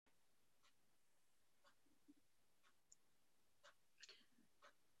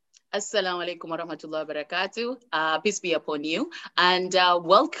Assalamu alaikum wa rahmatullahi wa barakatuh. Peace be upon you. And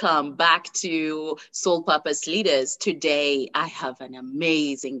welcome back to Soul Purpose Leaders. Today, I have an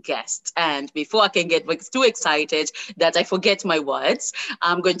amazing guest. And before I can get too excited that I forget my words,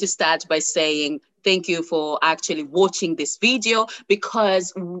 I'm going to start by saying thank you for actually watching this video,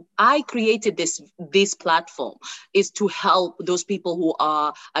 because I created this platform is to help those people who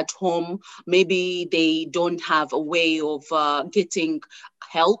are at home. Maybe they don't have a way of getting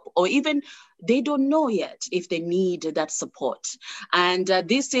help, or even they don't know yet if they need that support. And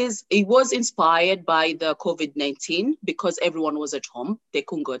it was inspired by the COVID-19, because everyone was at home. They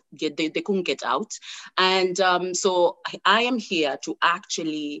couldn't get out. And so I am here to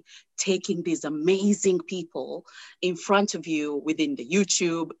actually taking these amazing people in front of you within the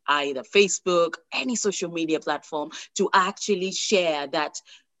YouTube, either Facebook, any social media platform, to actually share that,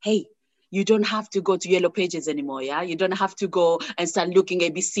 hey, you don't have to go to Yellow Pages anymore, yeah? You don't have to go and start looking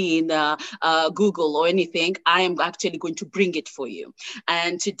ABC in Google or anything. I am actually going to bring it for you.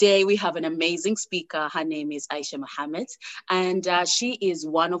 And today we have an amazing speaker. Her name is Ishea Muhammad, and she is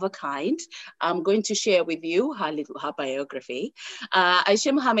one of a kind. I'm going to share with you her biography.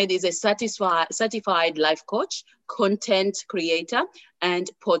 Ishea Muhammad is a certified life coach, content creator, and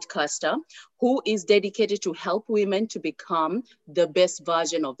podcaster who is dedicated to help women to become the best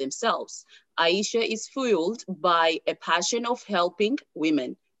version of themselves. Ishea is fueled by a passion of helping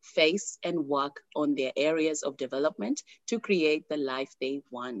women face and work on their areas of development to create the life they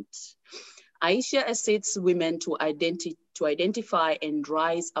want. Ishea assists women to identify and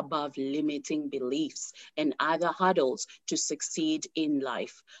rise above limiting beliefs and other hurdles to succeed in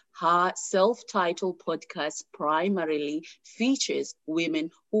life. Her self-titled podcast primarily features women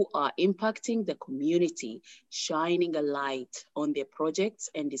who are impacting the community, shining a light on their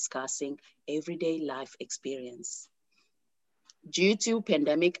projects and discussing everyday life experience. Due to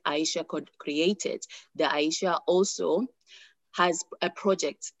pandemic, Ishea created the Ishea also has a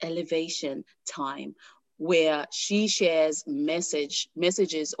project, Elevation Time, where she shares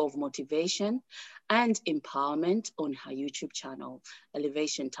messages of motivation and empowerment on her YouTube channel,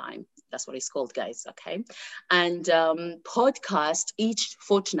 Elevation Time. That's what it's called, guys, okay? And podcast each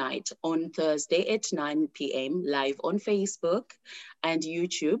fortnight on Thursday at 9 p.m. live on Facebook and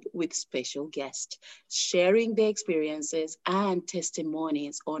YouTube with special guests, sharing their experiences and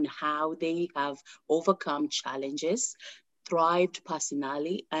testimonies on how they have overcome challenges, thrived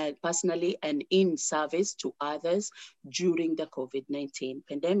personally and in service to others during the COVID-19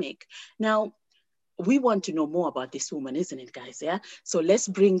 pandemic. Now, we want to know more about this woman, isn't it, guys? Yeah. So let's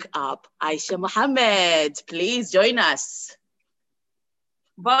bring up Ishea Muhammad. Please join us.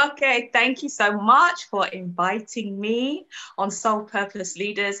 Okay, thank you so much for inviting me on Soul Purpose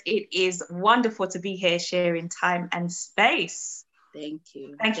Leaders. It is wonderful to be here sharing time and space. Thank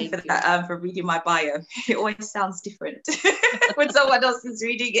you. Thank you for that, for reading my bio. It always sounds different when someone else is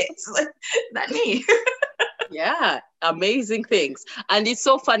reading it. That me. Yeah, amazing things. And it's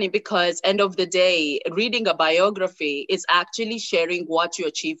so funny because end of the day, reading a biography is actually sharing what your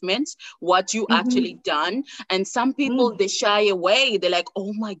achievements, what you actually done. And some people, they shy away. They're like,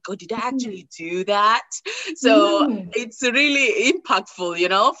 oh my God, did I actually do that? So it's really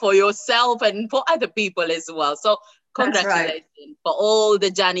impactful, for yourself and for other people as well. So congratulations for all the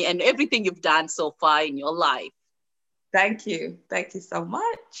journey and everything you've done so far in your life. Thank you. Thank you so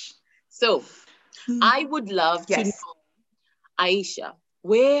much. So I would love to know, Ishea,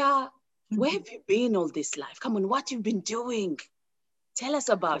 where have you been all this life? Come on, what you've been doing? Tell us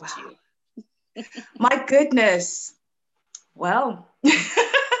about you. My goodness. Well,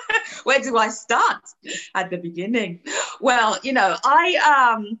 where do I start? At the beginning. Well,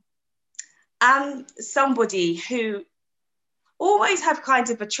 I am somebody who always have kind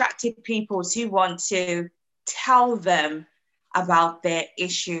of attracted people who want to tell them about their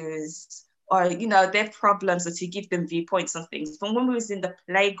issues or, their problems, or to give them viewpoints on things. From when we was in the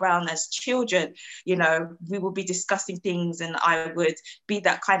playground as children, we would be discussing things and I would be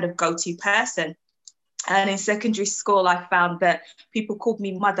that kind of go-to person. And in secondary school, I found that people called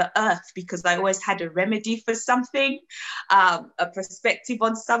me Mother Earth because I always had a remedy for something, a perspective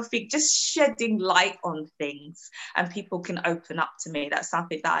on something, just shedding light on things, and people can open up to me. That's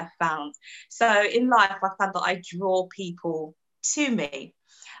something that I found. So in life, I found that I draw people to me.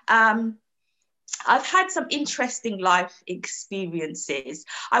 I've had some interesting life experiences.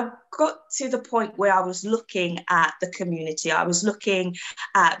 I got to the point where I was looking at the community. I was looking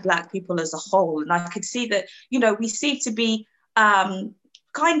at Black people as a whole, and I could see that, we seem to be kind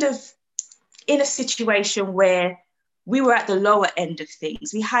of in a situation where we were at the lower end of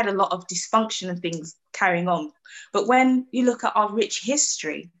things. We had a lot of dysfunction and things carrying on. But when you look at our rich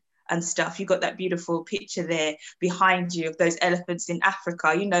history, and stuff. You got that beautiful picture there behind you of those elephants in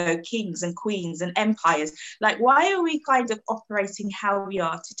Africa, you know, kings and queens and empires. Like, why are we kind of operating how we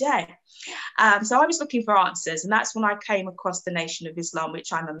are today? So I was looking for answers, and that's when I came across the Nation of Islam,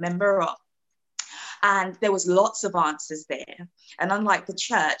 which I'm a member of. And there was lots of answers there. And unlike the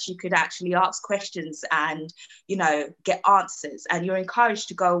church, you could actually ask questions and, you know, get answers. And you're encouraged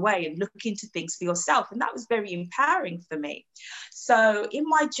to go away and look into things for yourself. And that was very empowering for me. So in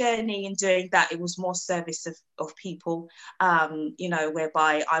my journey in doing that, it was more service of people, you know,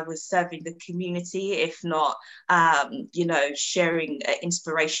 whereby I was serving the community, if not, you know, sharing an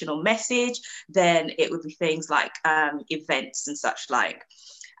inspirational message. Then it would be things like events and such like.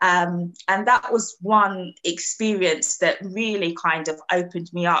 And that was one experience that really kind of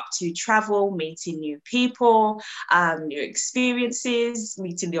opened me up to travel, meeting new people, new experiences,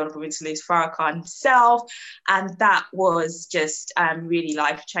 meeting the Honourable Minister Farrakhan himself. And that was just really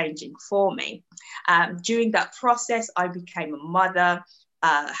life-changing for me. During that process, I became a mother,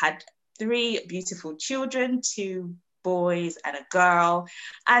 had 3 beautiful children, 2 boys and a girl,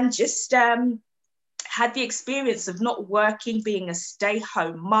 and just had the experience of not working, being a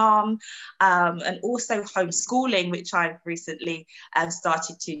stay-home mom, and also homeschooling, which I've recently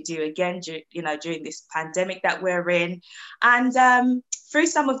started to do again, you know, during this pandemic that we're in. And through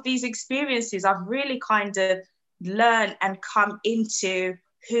some of these experiences, I've really kind of learned and come into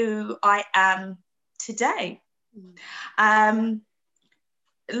who I am today.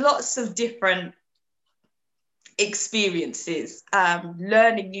 Lots of different experiences,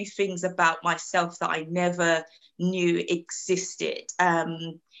 learning new things about myself that I never knew existed.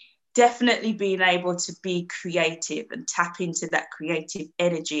 Definitely being able to be creative and tap into that creative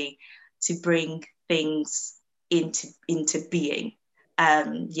energy to bring things into being.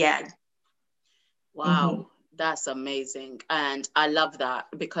 Yeah. Wow. Mm-hmm. That's amazing. And I love that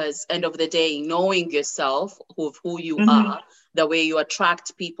because end of the day, knowing yourself, who you Mm-hmm. are, the way you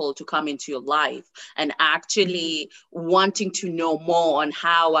attract people to come into your life and actually wanting to know more on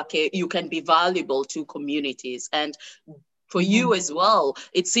how you can be valuable to communities. And for Mm-hmm. you as well,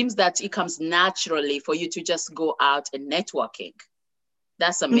 it seems that it comes naturally for you to just go out and networking.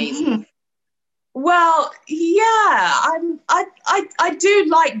 That's amazing. Mm-hmm. Well, yeah, I do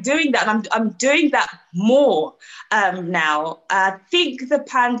like doing that. I'm doing that more now. I think the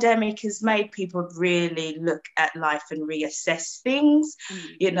pandemic has made people really look at life and reassess things.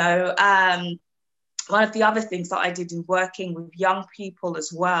 You know, one of the other things that I did in working with young people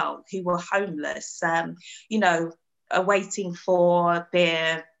as well who were homeless, you know, waiting for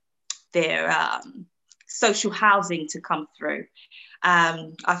their social housing to come through.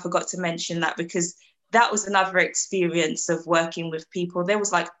 I forgot to mention that because that was another experience of working with people. There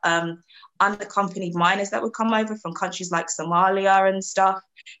was like unaccompanied minors that would come over from countries like Somalia and stuff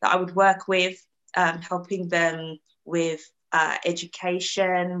that I would work with, helping them with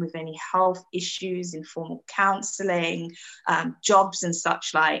education, with any health issues, informal counselling, jobs and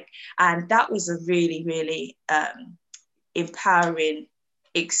such like. And that was a really, really empowering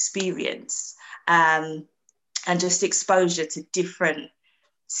experience. And just exposure to different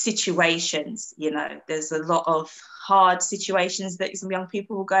situations. You know, there's a lot of hard situations that some young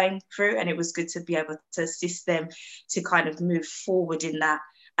people were going through, and it was good to be able to assist them to kind of move forward in that,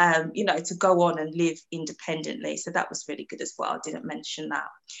 you know, to go on and live independently. So that was really good as well. I didn't mention that.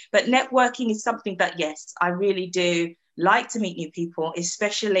 But networking is something that, yes, I really do like to meet new people,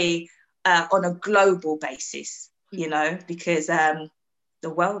 especially on a global basis, you know, because the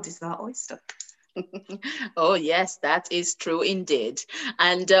world is our oyster. Oh, yes, that is true indeed.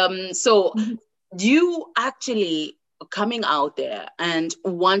 And so you actually coming out there and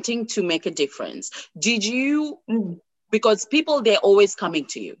wanting to make a difference, did you, because people, they're always coming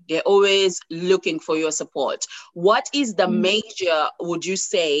to you, they're always looking for your support. What is the major, would you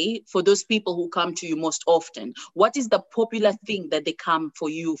say, for those people who come to you most often, what is the popular thing that they come for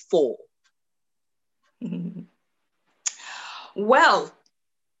you for? Well,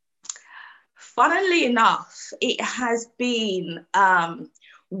 funnily enough, it has been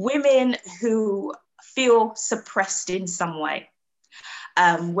women who feel suppressed in some way,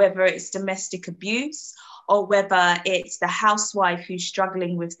 whether it's domestic abuse or whether it's the housewife who's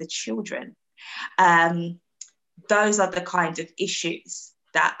struggling with the children. Those are the kind of issues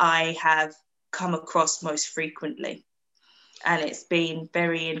that I have come across most frequently. And it's been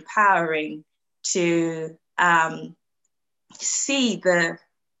very empowering to see the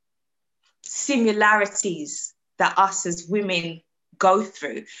similarities that us as women go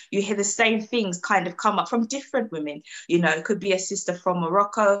through. You hear the same things kind of come up from different women. You know, it could be a sister from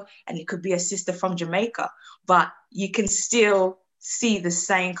Morocco and it could be a sister from Jamaica, but you can still see the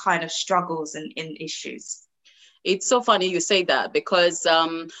same kind of struggles and issues. It's so funny you say that, because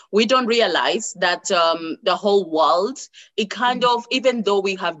we don't realize that the whole world, it kind of, even though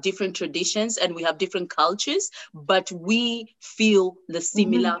we have different traditions and we have different cultures, but we feel the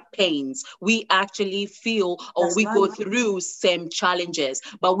similar pains. We actually feel, or That's we right. go through same challenges,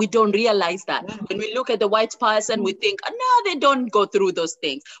 but we don't realize that. When we look at the white person, we think, oh, no, they don't go through those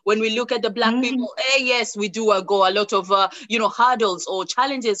things. When we look at the Black people, yes, we do go a lot of, hurdles or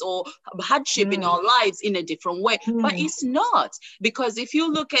challenges or hardship in our lives in a different way. But it's not, because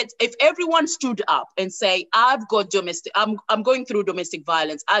if everyone stood up and say, I'm going through domestic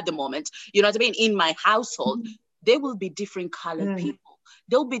violence at the moment, you know what I mean, in my household, there will be different colored people.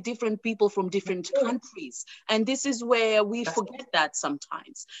 There'll be different people from different countries. And this is where we forget that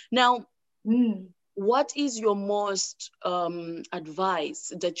sometimes. Now, what is your most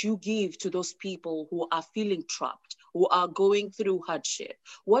advice that you give to those people who are feeling trapped, who are going through hardship?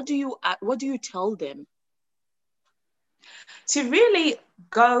 What do you tell them? To really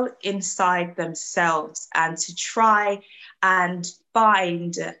go inside themselves and to try and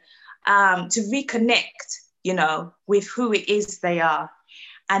find, to reconnect, with who it is they are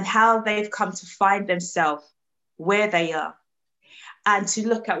and how they've come to find themselves where they are, and to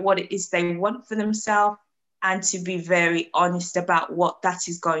look at what it is they want for themselves and to be very honest about what that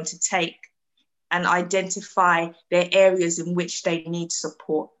is going to take, and identify their areas in which they need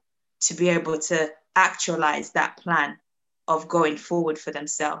support to be able to actualize that plan of going forward for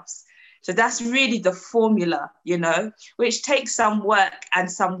themselves. So that's really the formula, which takes some work and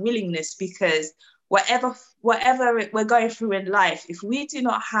some willingness, because whatever we're going through in life, if we do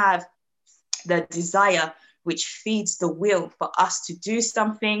not have the desire which feeds the will for us to do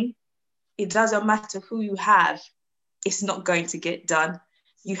something, it doesn't matter who you have, it's not going to get done.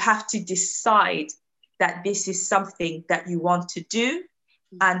 You have to decide that this is something that you want to do,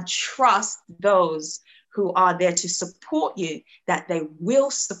 and trust those who are there to support you, that they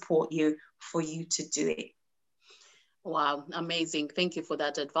will support you for you to do it. Wow, amazing. Thank you for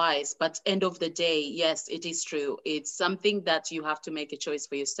that advice. But end of the day, yes, it is true. It's something that you have to make a choice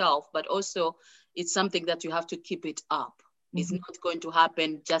for yourself, but also it's something that you have to keep it up. It's not going to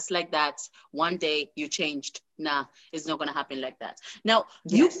happen just like that. One day you changed. Nah, it's not going to happen like that. Now,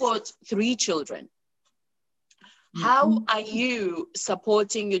 you've got 3 children. How are you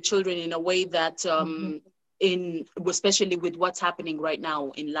supporting your children in a way that, especially with what's happening right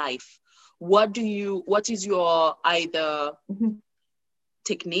now in life? What is your either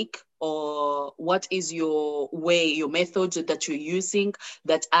technique, or what is your method that you're using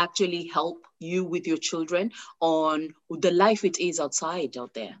that actually help you with your children on the life it is outside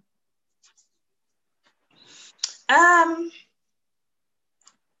out there?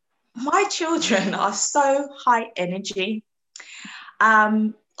 My children are so high energy.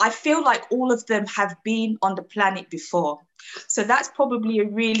 I feel like all of them have been on the planet before. So that's probably a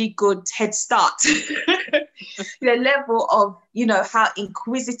really good head start. The level of, how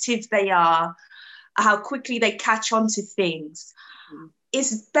inquisitive they are, how quickly they catch on to things.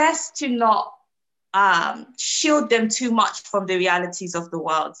 It's best to not shield them too much from the realities of the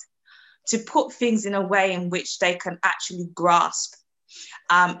world, to put things in a way in which they can actually grasp,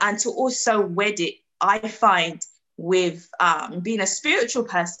 and to also wed it, I find, with being a spiritual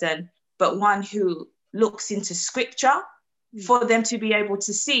person, but one who looks into scripture, for them to be able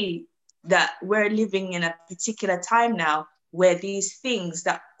to see that we're living in a particular time now where these things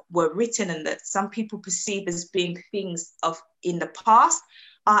that were written and that some people perceive as being things of in the past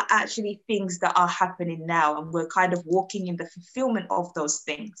are actually things that are happening now, and we're kind of walking in the fulfillment of those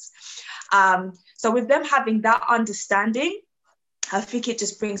things. So with them having that understanding, I think it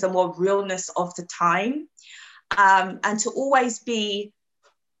just brings a more realness of the time, and to always be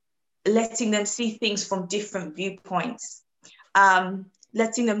letting them see things from different viewpoints,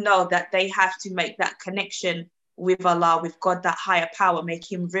 letting them know that they have to make that connection with Allah, with God, that higher power,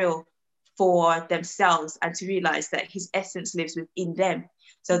 make him real for themselves, and to realize that his essence lives within them.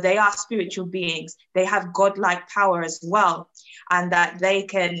 So they are spiritual beings. They have God-like power as well, and that they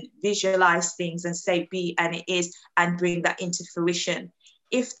can visualize things and say be and it is, and bring that into fruition.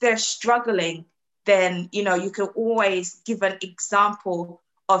 If they're struggling, then you can always give an example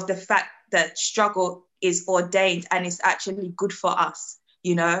of the fact that struggle is ordained and is actually good for us.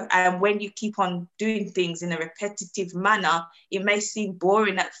 And when you keep on doing things in a repetitive manner, it may seem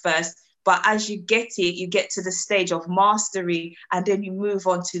boring at first, but as you get to the stage of mastery, and then you move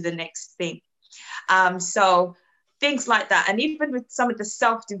on to the next thing. So things like that. And even with some of the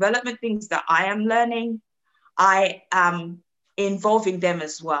self-development things that I am learning, I am involving them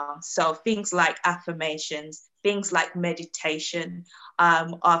as well. So things like affirmations, things like meditation,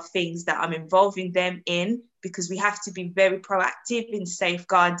 are things that I'm involving them in, because we have to be very proactive in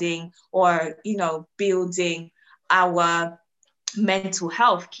safeguarding or, building our mental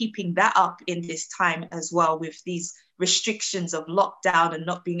health, keeping that up in this time as well, with these restrictions of lockdown and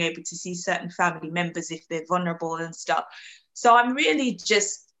not being able to see certain family members if they're vulnerable and stuff. So I'm really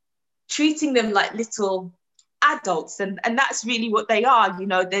just treating them like little adults, and that's really what they are.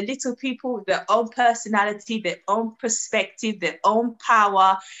 They're little people with their own personality, their own perspective, their own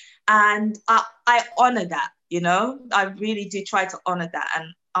power, and I honor that. I really do try to honor that,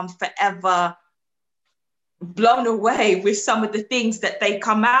 and I'm forever blown away with some of the things that they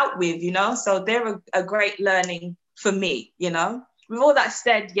come out with. So they're a great learning for me. With all that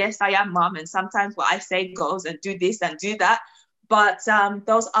said, yes, I am mom, and sometimes what I say goes, and do this and do that, but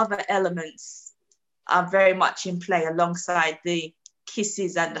those other elements are very much in play, alongside the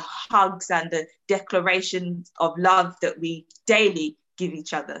kisses and the hugs and the declarations of love that we daily give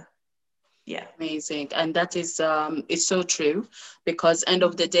each other. Yeah. Amazing. And that is it's so true, because end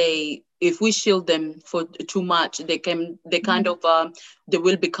of the day, if we shield them for too much, they kind of they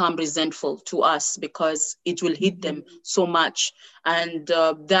will become resentful to us, because it will hit them so much, and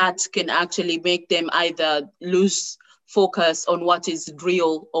that can actually make them either lose focus on what is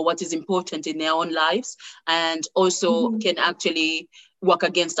real or what is important in their own lives, and also can actually work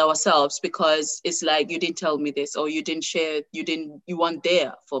against ourselves, because it's like, you didn't tell me this, or you didn't share, you weren't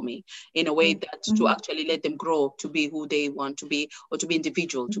there for me, in a way that to actually let them grow to be who they want to be, or to be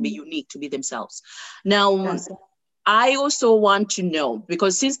individual, to be unique, to be themselves. Now, I also want to know,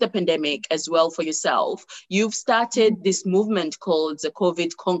 because since the pandemic as well for yourself, you've started this movement called the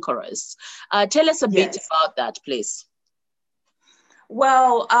COVID Conquerors. Tell us a bit about that, please.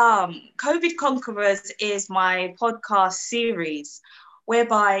 Well, COVID Conquerors is my podcast series,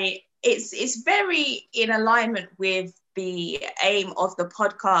 whereby it's very in alignment with the aim of the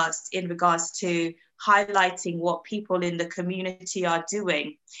podcast in regards to highlighting what people in the community are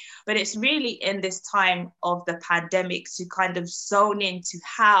doing. But it's really in this time of the pandemic to kind of zone into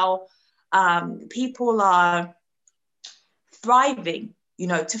how people are thriving.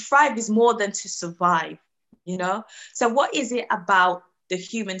 To thrive is more than to survive. So what is it about the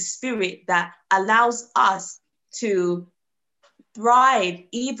human spirit that allows us to thrive,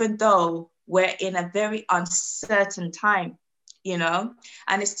 even though we're in a very uncertain time? And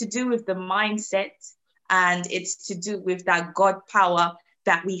it's to do with the mindset, and it's to do with that God power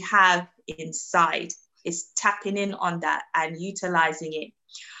that we have inside. It's tapping in on that and utilizing it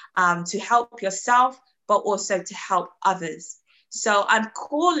to help yourself, but also to help others. So I'm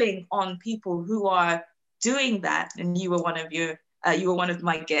calling on people who are doing that, and you were one of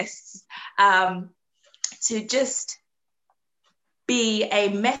my guests, to just be a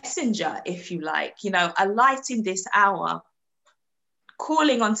messenger, if you like, a light in this hour,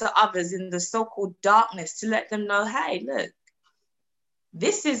 calling onto others in the so-called darkness to let them know, hey, look,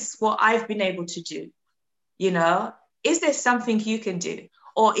 this is what I've been able to do. Is there something you can do?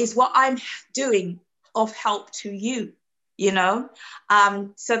 Or is what I'm doing of help to you? So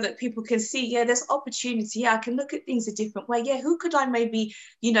that people can see, there's opportunity. Yeah, I can look at things a different way. Yeah, who could I maybe,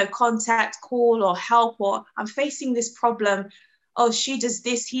 contact, call, or help? Or I'm facing this problem. Oh, she does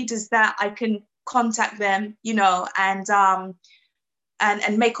this, he does that. I can contact them,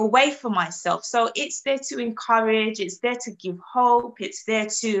 and make a way for myself. So it's there to encourage. It's there to give hope. It's there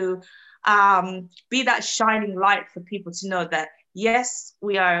to be that shining light for people to know that, yes,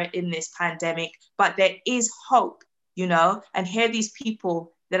 we are in this pandemic, but there is hope. And here are these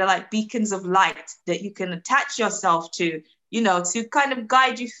people that are like beacons of light that you can attach yourself to, to kind of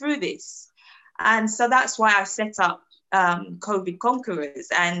guide you through this. And so that's why I set up COVID Conquerors.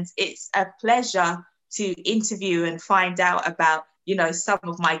 And it's a pleasure to interview and find out about, some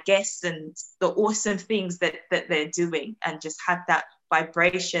of my guests and the awesome things that they're doing, and just have that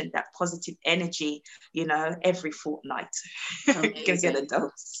vibration, that positive energy, every fortnight. Can get a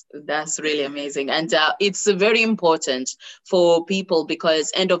dose. That's really amazing. And it's very important for people,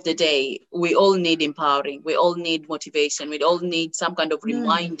 because end of the day, we all need empowering. We all need motivation. We all need some kind of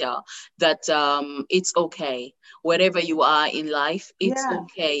reminder that it's okay. Wherever you are in life, it's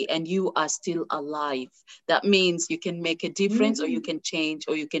okay. And you are still alive. That means you can make a difference, or you can change,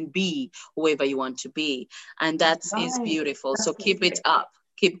 or you can be whoever you want to be. And that is beautiful. So keep it up.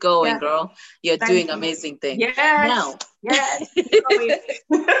 Keep going, girl. You're doing amazing things. Yes.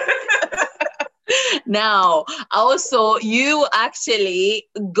 Now, also, you actually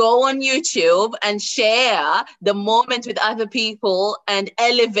go on YouTube and share the moment with other people and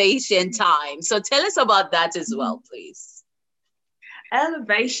elevation time. So tell us about that as well, please.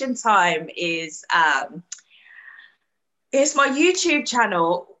 Elevation Time is it's my YouTube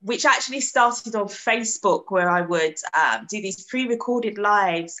channel, which actually started on Facebook, where I would do these pre-recorded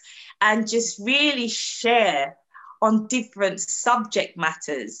lives and just really share on different subject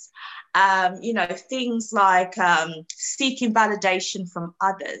matters. Things like seeking validation from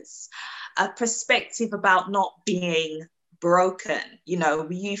others, a perspective about not being broken.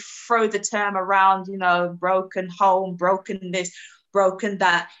 You throw the term around, broken home, broken this, broken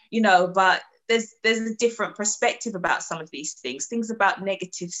that, but there's a different perspective about some of these things about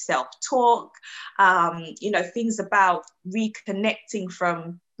negative self-talk, things about reconnecting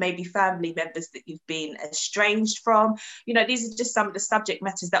from maybe family members that you've been estranged from. These are just some of the subject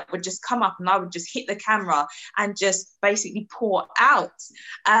matters that would just come up, and I would just hit the camera and just basically pour out,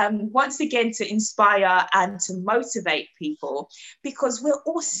 once again, to inspire and to motivate people, because we're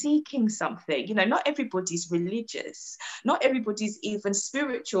all seeking something. Not everybody's religious, not everybody's even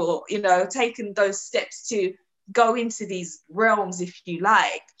spiritual, taking those steps to go into these realms, if you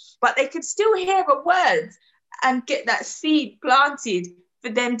like, but they could still hear a word and get that seed planted for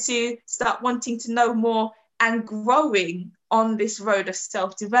them to start wanting to know more and growing on this road of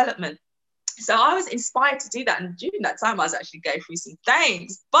self-development. So I was inspired to do that. And during that time, I was actually going through some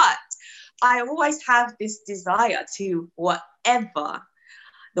things, but I always have this desire to, whatever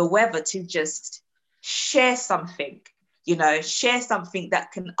the weather, to just share something, share something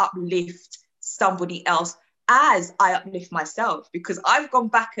that can uplift somebody else as I uplift myself, because I've gone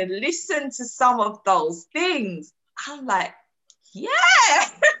back and listened to some of those things. I'm like, yeah,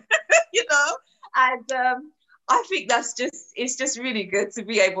 and I think it's just really good to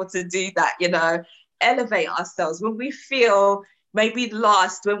be able to do that, elevate ourselves when we feel maybe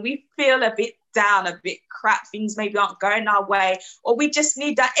lost, when we feel a bit down, a bit crap, things maybe aren't going our way, or we just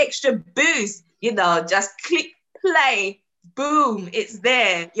need that extra boost, just click play, boom, it's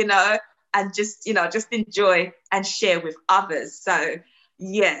there, and just enjoy and share with others. So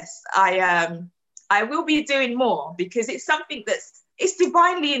yes, I will be doing more, because it's something it's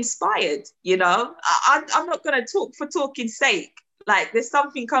divinely inspired. I'm not going to talk for talking's sake. Like, there's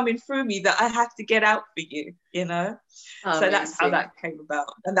something coming through me that I have to get out for you. Amazing. So that's how that came about,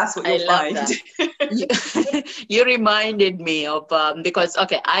 and that's what you'll find. You reminded me of because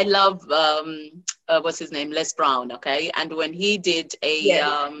I love what's his name, Les Brown. And when he did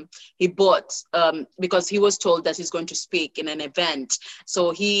he bought because he was told that he's going to speak in an event,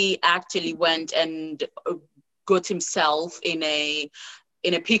 so he actually went and got himself in a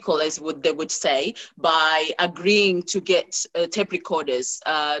pickle, as they would say, by agreeing to get tape recorders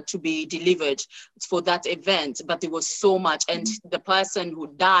to be delivered for that event. But there was so much, and the person who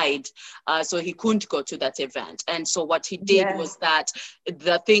died, so he couldn't go to that event. And so what he did was that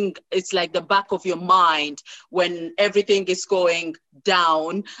the thing, it's like the back of your mind, when everything is going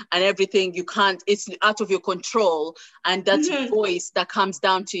down and everything, it's out of your control, and that voice that comes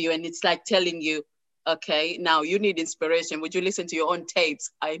down to you, and it's like telling you, okay, now you need inspiration. Would you listen to your own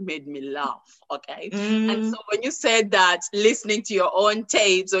tapes? I made me laugh. And so when you said that, listening to your own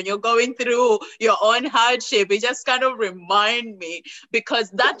tapes when you're going through your own hardship, it just kind of remind me,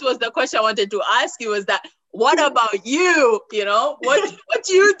 because that was the question I wanted to ask you, was that, what about you? What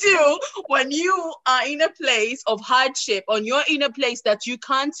do you do when you are in a place of hardship, or you're in a place that you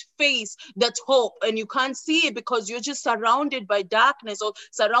can't face that hope and you can't see it because you're just surrounded by darkness, or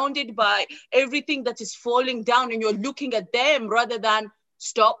surrounded by everything that is falling down, and you're looking at them rather than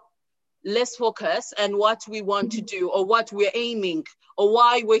stop, let's focus on what we want to do, or what we're aiming, or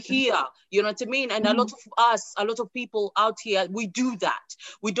why we're here. You know what I mean? And a lot of people out here, we do that.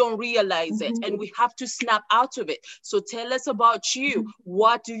 We don't realize it, and we have to snap out of it. So tell us about you.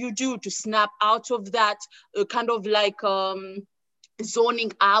 What do you do to snap out of that kind of like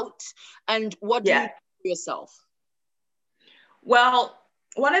zoning out? And what do you do for yourself? Well,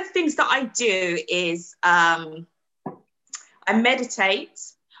 one of the things that I do is I meditate,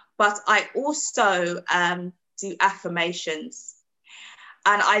 but I also do affirmations.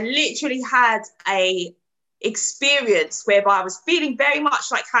 And I literally had a experience whereby I was feeling very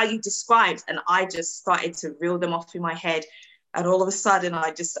much like how you described, and I just started to reel them off in my head. And all of a sudden, I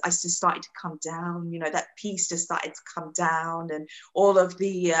just started to come down. That peace just started to come down, and all of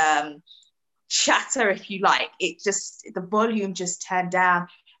the chatter, if you like, the volume just turned down,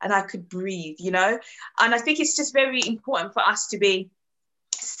 and I could breathe. And I think it's just very important for us to be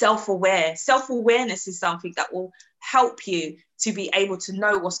self-aware. Self-awareness is something that will help you to be able to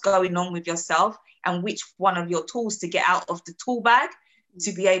know what's going on with yourself, and which one of your tools to get out of the tool bag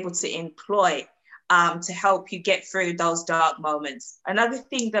to be able to employ to help you get through those dark moments. Another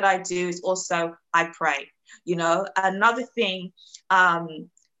thing that I do is also I pray. Another thing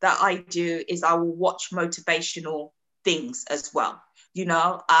that I do is I will watch motivational things as well,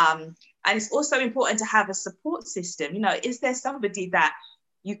 and it's also important to have a support system. Is there somebody that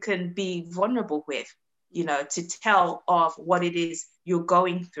you can be vulnerable with, to tell of what it is you're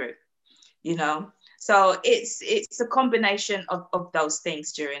going through, so it's a combination of those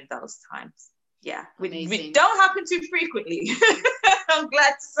things during those times. Yeah, we don't happen too frequently. I'm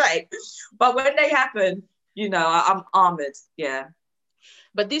glad to say, but when they happen, I'm armored. Yeah.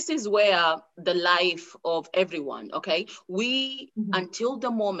 But this is where the life of everyone, okay? Until the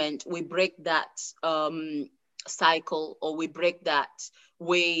moment we break that cycle, or we break that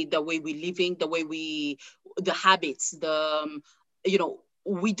the way we living, the habits,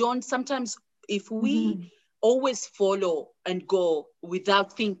 we don't sometimes, if we always follow and go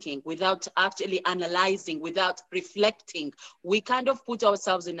without thinking, without actually analyzing, without reflecting, we kind of put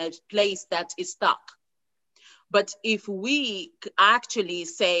ourselves in a place that is stuck. But if we actually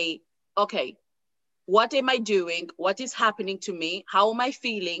say, okay, what am I doing? What is happening to me? How am I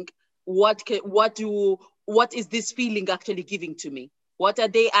feeling? What is this feeling actually giving to me? What are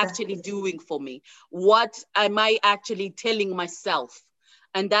they actually doing for me? What am I actually telling myself?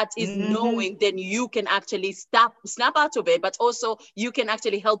 And that is knowing, then you can actually snap out of it, but also you can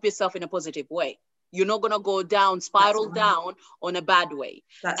actually help yourself in a positive way. You're not going to go down, spiral down on a bad way.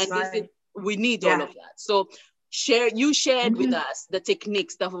 We need all of that. So you shared with us the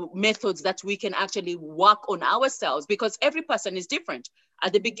techniques, the methods that we can actually work on ourselves, because every person is different.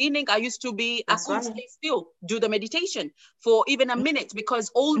 At the beginning, I used to be, I couldn't stay still, do the meditation for even a minute,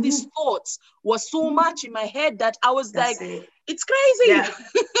 because all these thoughts were so much in my head that I was it's crazy. Yeah.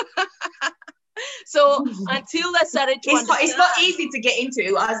 So until I started to understand. It's not easy to get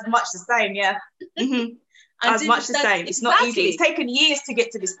into, as much the same, yeah. As much the same. It's not easy. It's taken years to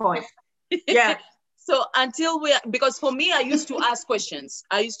get to this point. Yeah. So because for me, I used to ask questions.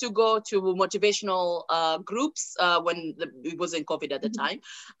 I used to go to motivational groups when it wasn't COVID at the time.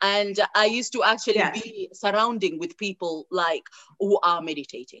 And I used to actually be surrounding with people who are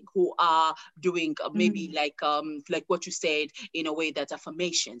meditating, who are doing maybe like what you said, in a way, that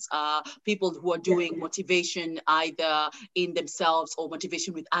affirmations, people who are doing motivation either in themselves or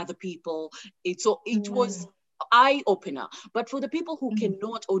motivation with other people. It was eye-opener. But for the people who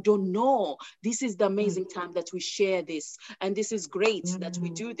cannot or don't know, this is the amazing time that we share this, and this is great that we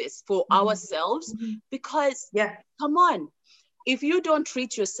do this for ourselves, because come on, if you don't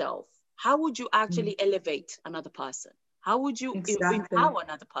treat yourself, how would you actually elevate another person? How would you empower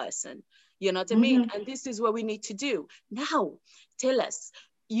another person? You know what I mean? And this is what we need to do. Now, tell us,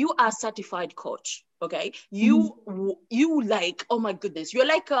 you are a certified coach, okay? You like, oh my goodness, you're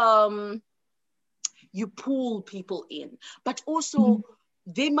like you pull people in, but also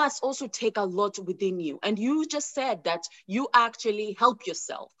they must also take a lot within you. And you just said that you actually help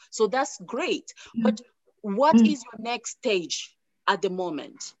yourself. So that's great. But what is your next stage at the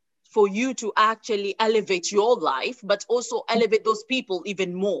moment for you to actually elevate your life, but also elevate those people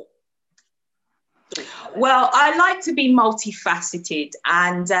even more? Well, I like to be multifaceted.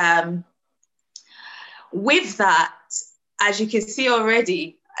 And with that, as you can see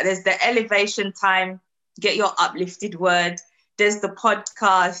already, there's the elevation time, get your uplifted word. There's the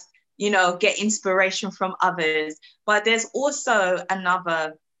podcast, get inspiration from others. But there's also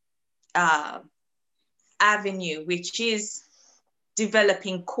another avenue, which is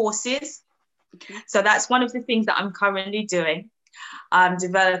developing courses. So that's one of the things that I'm currently doing. I'm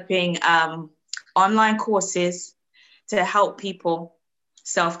developing online courses to help people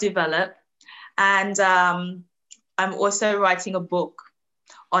self-develop. And I'm also writing a book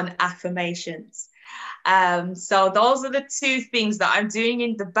on affirmations. So those are the two things that I'm doing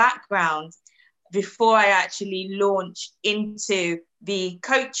in the background before I actually launch into the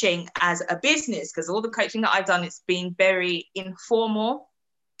coaching as a business, because all the coaching that I've done, it's been very informal.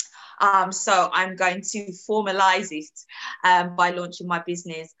 So I'm going to formalize it by launching my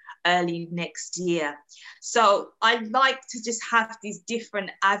business early next year. So I like to just have these different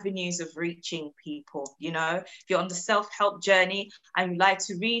avenues of reaching people. If you're on the self-help journey and you like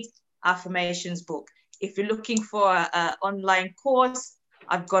to read affirmations book, if you're looking for an online course,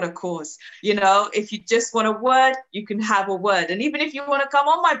 I've got a course. If you just want a word, you can have a word. And even if you want to come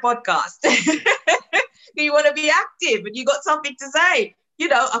on my podcast, you want to be active and you got something to say,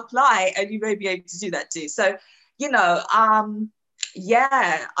 apply, and you may be able to do that too. So,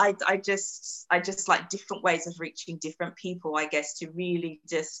 I just like different ways of reaching different people, I guess, to really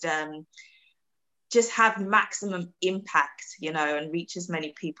just have maximum impact, and reach as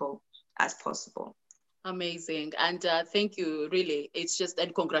many people as possible. Amazing. And thank you, really. It's just,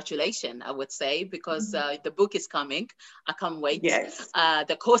 and congratulations, I would say, because the book is coming. I can't wait. Yes.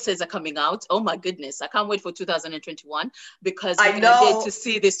 The courses are coming out. Oh my goodness. I can't wait for 2021 because we're I going to get to know.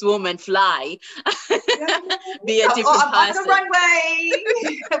 see this woman fly, Yeah. be a Oh, different I'm on the person. runway,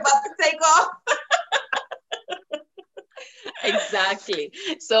 about to take off. Exactly.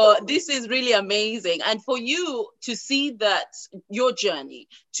 So this is really amazing. And for you to see that your journey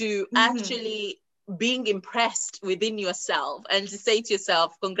to Mhm. actually being impressed within yourself and to say to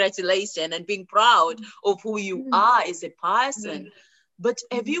yourself, congratulations, and being proud of who you Mhm. are as a person. Mhm. But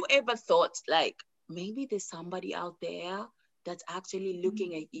have Mhm. you ever thought, like, maybe there's somebody out there that's actually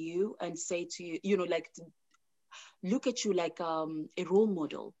looking at you and say to you, like look at you like a role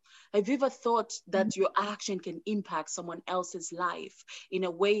model. Have you ever thought Mhm. that your action can impact someone else's life in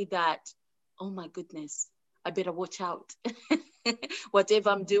a way that, oh my goodness, I better watch out. Whatever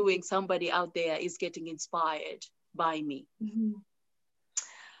I'm doing, somebody out there is getting inspired by me. Mhm.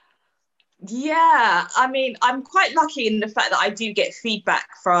 Yeah, I mean, I'm quite lucky in the fact that I do get feedback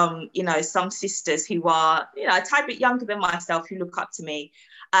from, some sisters who are, a tiny bit younger than myself who look up to me.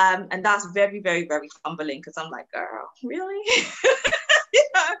 And that's very, very, very humbling because I'm like, girl, really? you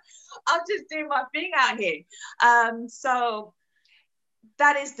know, I'm just doing my thing out here. So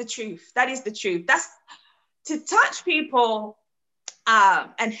that is the truth. That is the truth. That's to touch people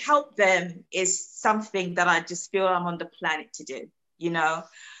and help them is something that I just feel I'm on the planet to do, you know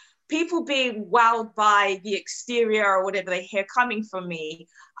people being wowed by the exterior or whatever they hear coming from me,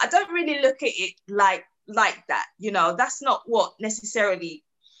 I don't really look at it like that. That's not what necessarily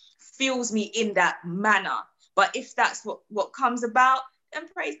fuels me in that manner. But if that's what comes about, then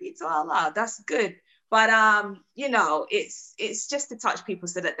praise be to Allah. That's good. But it's just to touch people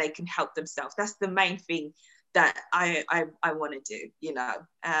so that they can help themselves. That's the main thing that I want to do.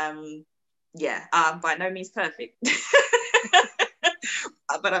 Yeah. By no means perfect.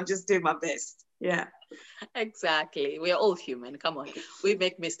 But I'm just doing my best. Yeah. Exactly. We are all human. Come on. We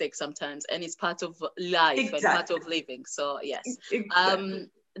make mistakes sometimes, and it's part of life and part Exactly. of living. So, yes. Exactly.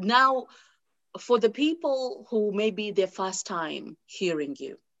 Now, for the people who may be their first time hearing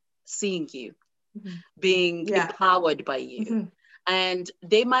you, seeing you, Mm-hmm. being Yeah. empowered by you, Mm-hmm. and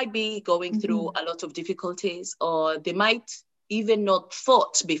they might be going Mm-hmm. through a lot of difficulties, or they might even not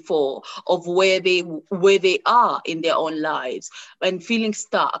thought before of where they are in their own lives, and feeling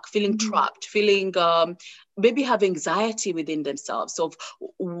stuck, feeling Mm-hmm. trapped, feeling maybe have anxiety within themselves of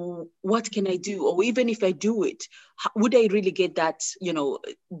what can I do, or even if I do it, would I really get that,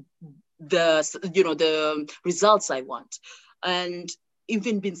 the results I want, and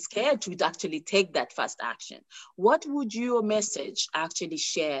even been scared to actually take that first action. What would your message actually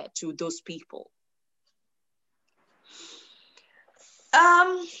share to those people?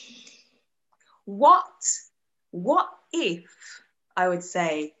 Um, what what if I would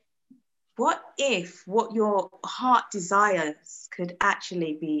say, what if what your heart desires could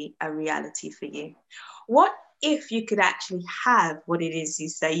actually be a reality for you? What if you could actually have what it is you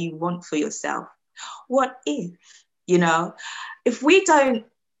say you want for yourself? What if, you know, if we don't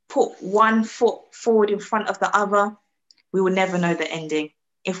put one foot forward in front of the other, we will never know the ending.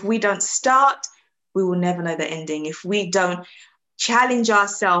 If we don't start, we will never know the ending. If we don't challenge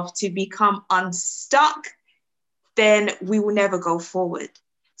ourselves to become unstuck, then we will never go forward.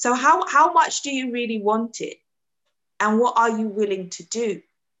 So how much do you really want it? And what are you willing to do?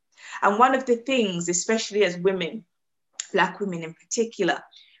 And one of the things, especially as women, Black women in particular,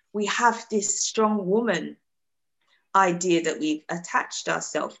 we have this strong woman idea that we've attached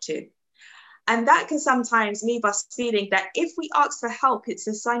ourselves to. And that can sometimes leave us feeling that if we ask for help, it's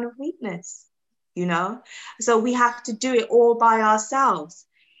a sign of weakness, you know? So we have to do it all by ourselves.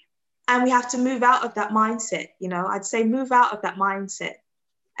 And we have to move out of that mindset, I'd say move out of that mindset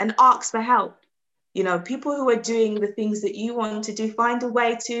and ask for help. People who are doing the things that you want to do, find a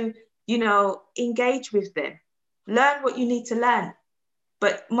way to, engage with them, learn what you need to learn.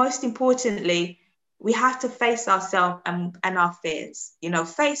 But most importantly, we have to face ourselves and our fears,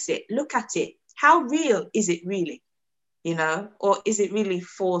 face it, look at it. How real is it really? Or is it really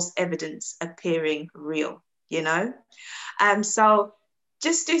false evidence appearing real? So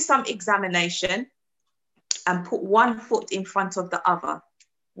just do some examination and put one foot in front of the other.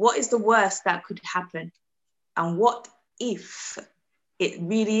 What is the worst that could happen? And what if it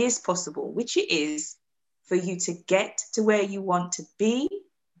really is possible, which it is, for you to get to where you want to be,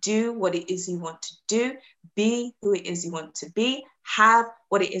 do what it is you want to do, be who it is you want to be, have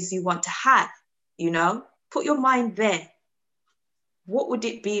what it is you want to have, Put your mind there. What would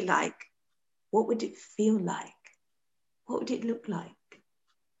it be like? What would it feel like? What would it look like?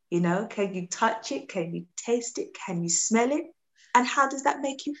 Can you touch it? Can you taste it? Can you smell it? And how does that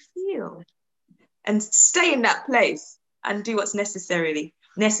make you feel? And stay in that place and do what's necessary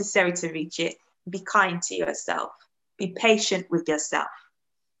to reach it. Be kind to yourself. Be patient with yourself.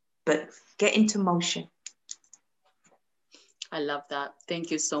 But get into motion. I love that. Thank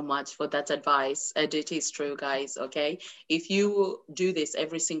you so much for that advice. And it is true, guys. Okay. If you do this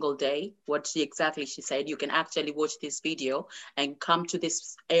every single day, what she said, you can actually watch this video and come to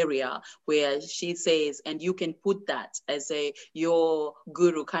this area where she says, and you can put that as your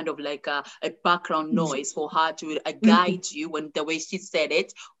guru, kind of like a background noise for her to guide you when the way she said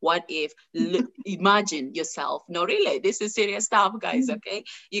it. What if, imagine yourself. No, really, this is serious stuff, guys. Okay.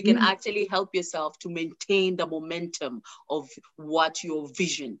 You can actually help yourself to maintain the momentum of what your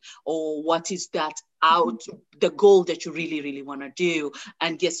vision or what is that out the goal that you really really want to do,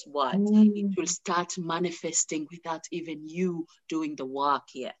 and guess what, it will start manifesting without even you doing the work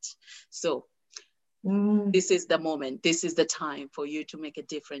yet. So this is the moment, this is the time for you to make a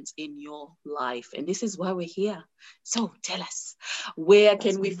difference in your life, and this is why we're here. So tell us, where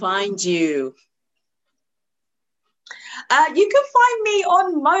can we find you? You can find me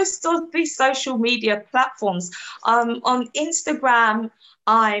on most of the social media platforms. On Instagram,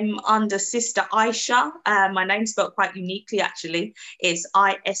 I'm under Sister Ishea. My name's spelled quite uniquely, actually. It's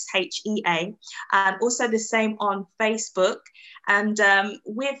Ishea. And also the same on Facebook. And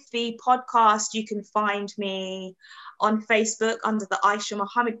with the podcast, you can find me on Facebook under the Ishea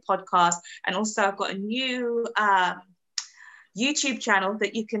Muhammad podcast. And also I've got a new YouTube channel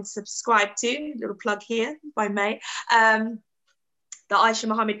that you can subscribe to, little plug here, if I may, the Ishea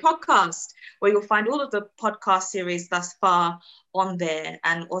Muhammad podcast, where you'll find all of the podcast series thus far on there,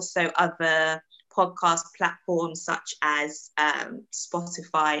 and also other podcast platforms such as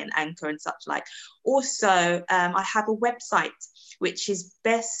Spotify and Anchor and such like. Also, I have a website, which is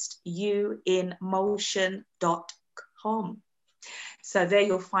bestyouinmotion.com. So there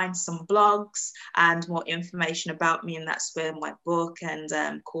you'll find some blogs and more information about me, and that's where my book and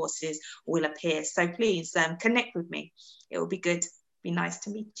courses will appear. So please connect with me. It will be good. Be nice to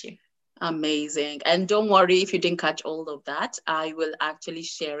meet you. Amazing. And don't worry if you didn't catch all of that. I will actually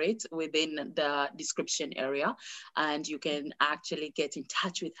share it within the description area, and you can actually get in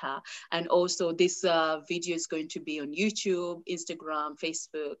touch with her. And also this video is going to be on YouTube, Instagram,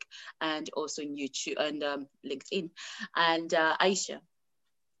 Facebook, and also in YouTube and LinkedIn. And Ishea,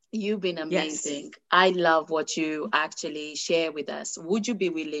 you've been amazing. Yes. I love what you actually share with us. Would you be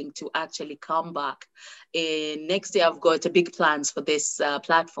willing to actually come back? Next year, I've got big plans for this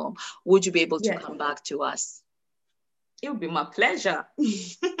platform. Would you be able to come back to us? It would be my pleasure.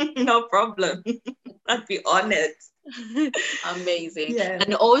 No problem. I'd be honored. Amazing. Yeah.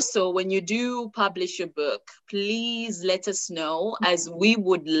 And also, when you do publish your book, please let us know, as we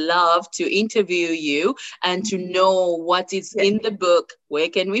would love to interview you and to know what is in the book, where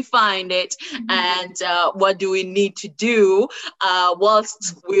can we find it, and what do we need to do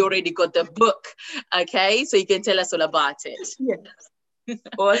whilst we already got the book. Okay, so you can tell us all about it. Yes.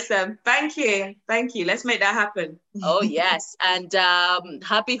 Awesome. Thank you. Let's make that happen. Oh yes. And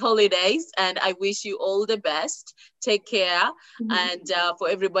happy holidays, and I wish you all the best. Take care. And for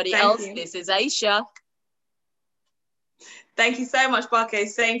everybody else, this is Ishea. Thank you so much, Barke.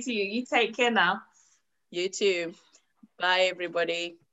 Same to you. You take care now. You too. Bye everybody.